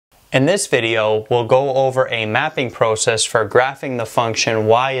In this video, we'll go over a mapping process for graphing the function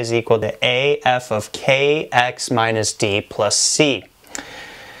y is equal to af of kx minus d plus c.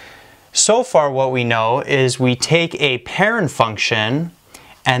 So far what we know is we take a parent function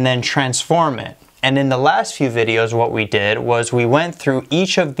and then transform it. And in the last few videos what we did was we went through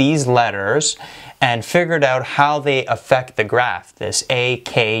each of these letters and figured out how they affect the graph, this a,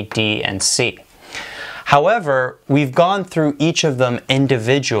 k, d, and c. However, we've gone through each of them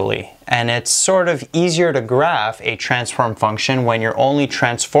individually, and it's sort of easier to graph a transform function when you're only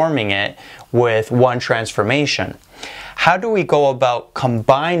transforming it with one transformation. How do we go about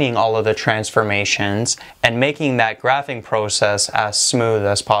combining all of the transformations and making that graphing process as smooth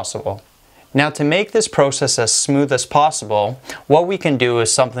as possible? Now, to make this process as smooth as possible, what we can do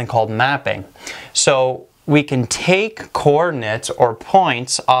is something called mapping. So we can take coordinates or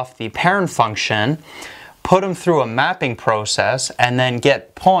points off the parent function, put them through a mapping process, and then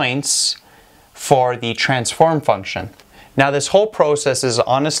get points for the transform function. Now, this whole process is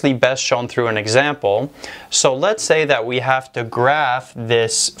honestly best shown through an example. So let's say that we have to graph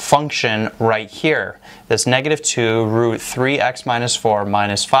this function right here, this -2 root 3x minus 4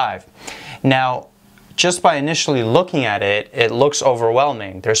 minus 5. Now, just by initially looking at it, it looks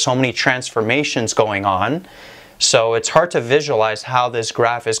overwhelming. There's so many transformations going on. So it's hard to visualize how this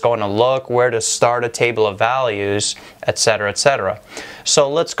graph is going to look, where to start a table of values, etc., etc. So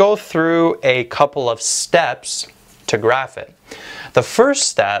let's go through a couple of steps to graph it. The first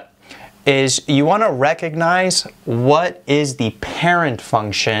step is you want to recognize what is the parent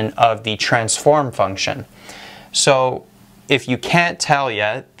function of the transform function. So if you can't tell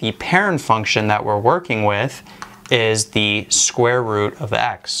yet, the parent function that we're working with is the square root of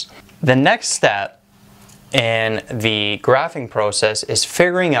x. The next step in the graphing process is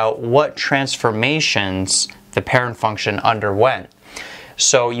figuring out what transformations the parent function underwent.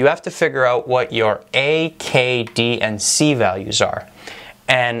 So you have to figure out what your a, k, d, and c values are.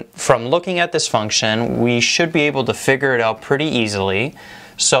 And from looking at this function, we should be able to figure it out pretty easily.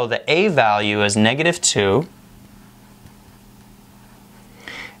 So the a value is -2.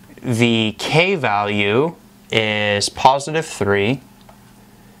 The k value is +3.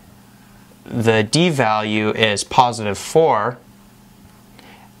 The d value is +4.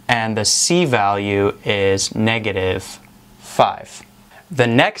 And the c value is -5. The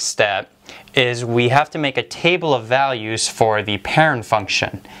next step is we have to make a table of values for the parent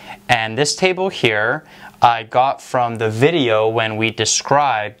function. And this table here I got from the video when we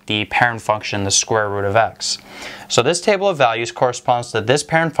described the parent function, the square root of x. So this table of values corresponds to this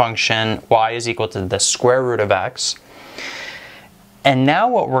parent function, y is equal to the square root of x. And now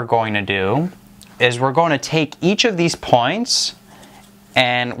what we're going to do is we're going to take each of these points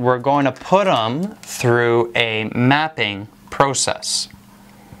and we're going to put them through a mapping process.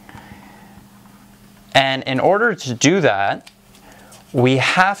 And in order to do that, we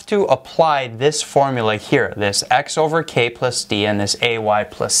have to apply this formula here, this x over k plus d and this ay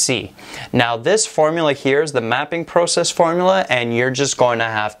plus c. Now this formula here is the mapping process formula, and you're just going to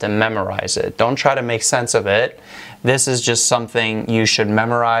have to memorize it. Don't try to make sense of it. This is just something you should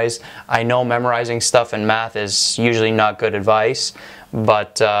memorize. I know memorizing stuff in math is usually not good advice,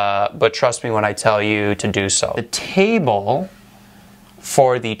 but trust me when I tell you to do so. The table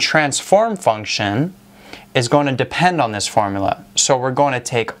for the transform function is going to depend on this formula. So we're going to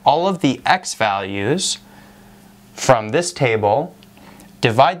take all of the x values from this table,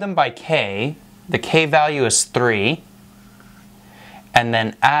 divide them by k, the k value is 3, and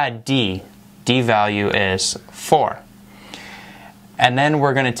then add d, d value is 4. And then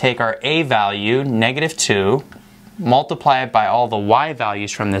we're going to take our a value, -2, multiply it by all the y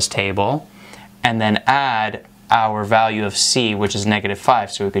values from this table, and then add our value of c, which is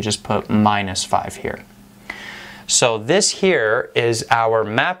 -5, so we could just put -5 here. So this here is our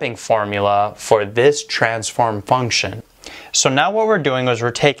mapping formula for this transform function. So now what we're doing is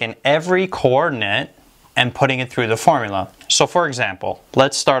we're taking every coordinate and putting it through the formula. So for example,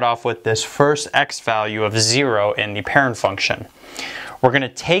 let's start off with this first x value of 0 in the parent function. We're going to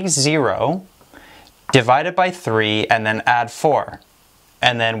take 0, divide it by 3, and then add 4.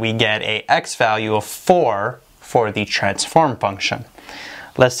 And then we get a x value of 4 for the transform function.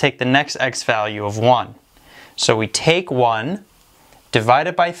 Let's take the next x value of 1. So we take 1, divide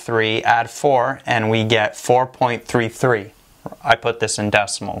it by 3, add 4, and we get 4.33. I put this in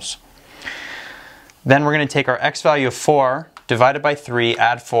decimals. Then we're going to take our x value of 4, divide it by 3,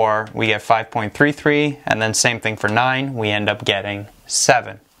 add 4, we get 5.33, and then same thing for 9, we end up getting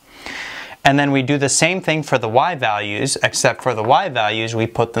 7. And then we do the same thing for the y values, except for the y values we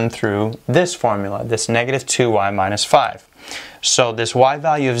put them through this formula, this -2y minus 5. So this y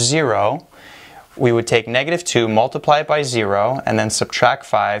value of 0, we would take negative 2, multiply it by 0, and then subtract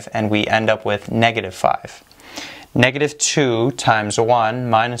 5, and we end up with negative 5. Negative 2 times 1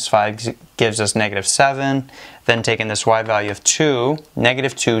 minus 5 gives us negative 7. Then taking this y value of 2,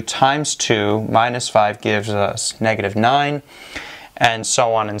 negative 2 times 2 minus 5 gives us negative 9, and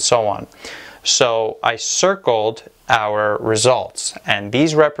so on and so on. So I circled our results, and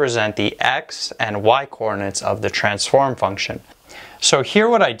these represent the x and y coordinates of the transform function. So here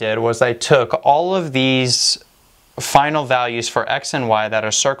what I did was I took all of these final values for x and y that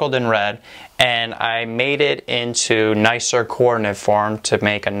are circled in red, and I made it into nicer coordinate form to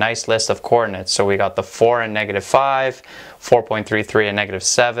make a nice list of coordinates. So we got the 4 and negative 5, 4.33 and negative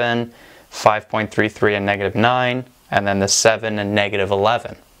 7, 5.33 and negative 9, and then the 7 and negative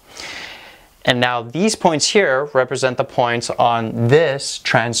 11. And now these points here represent the points on this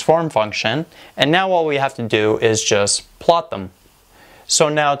transform function, and now all we have to do is just plot them. So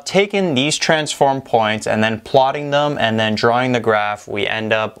now taking these transform points and then plotting them and then drawing the graph, we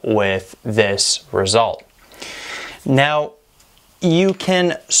end up with this result. Now you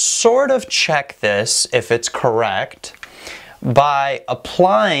can sort of check this if it's correct by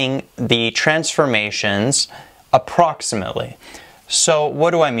applying the transformations approximately. So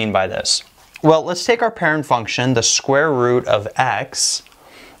what do I mean by this? Well, let's take our parent function, the square root of x,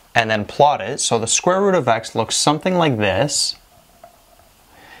 and then plot it. So the square root of x looks something like this.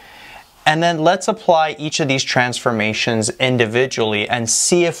 And then let's apply each of these transformations individually and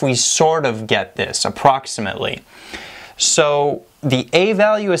see if we sort of get this approximately. So the a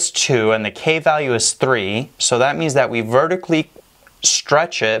value is 2 and the k value is 3. So that means that we vertically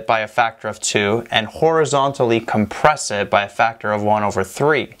stretch it by a factor of 2 and horizontally compress it by a factor of 1 over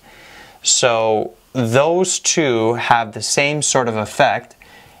 3. So those two have the same sort of effect.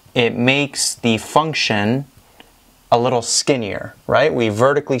 It makes the function a little skinnier, right? We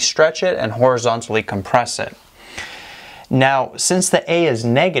vertically stretch it and horizontally compress it. Now, since the a is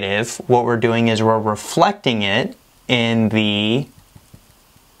negative, what we're doing is we're reflecting it in the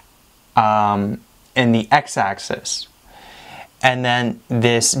x-axis. And then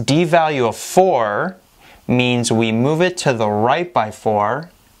this d value of 4 means we move it to the right by 4,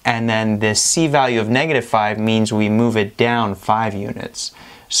 and then this c value of negative 5 means we move it down 5 units.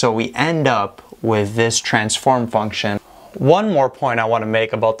 So we end up with this transform function. One more point I want to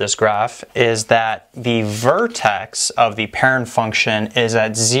make about this graph is that the vertex of the parent function is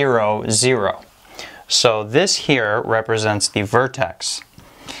at 0, 0. So this here represents the vertex.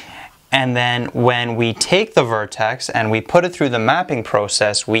 And then when we take the vertex and we put it through the mapping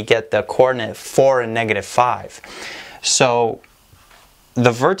process, we get the coordinate 4 and negative 5. So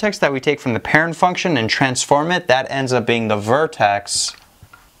the vertex that we take from the parent function and transform it, that ends up being the vertex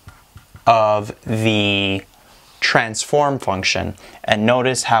of the transform function. And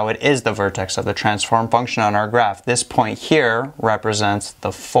notice how it is the vertex of the transform function on our graph. This point here represents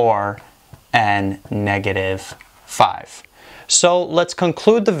the 4 and negative 5. So let's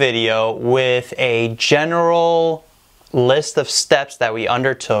conclude the video with a general list of steps that we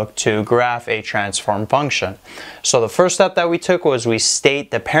undertook to graph a transform function. So the first step that we took was we state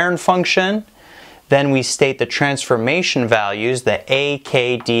the parent function. Then we state the transformation values, the a,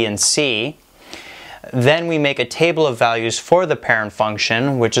 k, d, and c. Then we make a table of values for the parent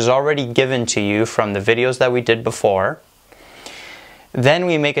function, which is already given to you from the videos that we did before. Then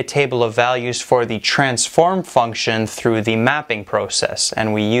we make a table of values for the transform function through the mapping process.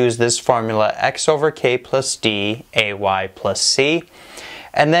 And we use this formula x over k plus d, ay plus c.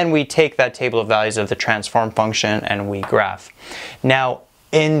 And then we take that table of values of the transform function and we graph. Now,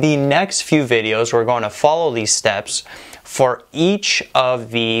 in the next few videos, we're going to follow these steps for each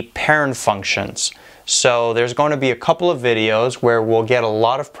of the parent functions. So there's going to be a couple of videos where we'll get a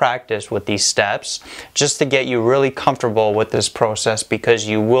lot of practice with these steps just to get you really comfortable with this process, because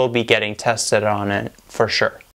you will be getting tested on it for sure.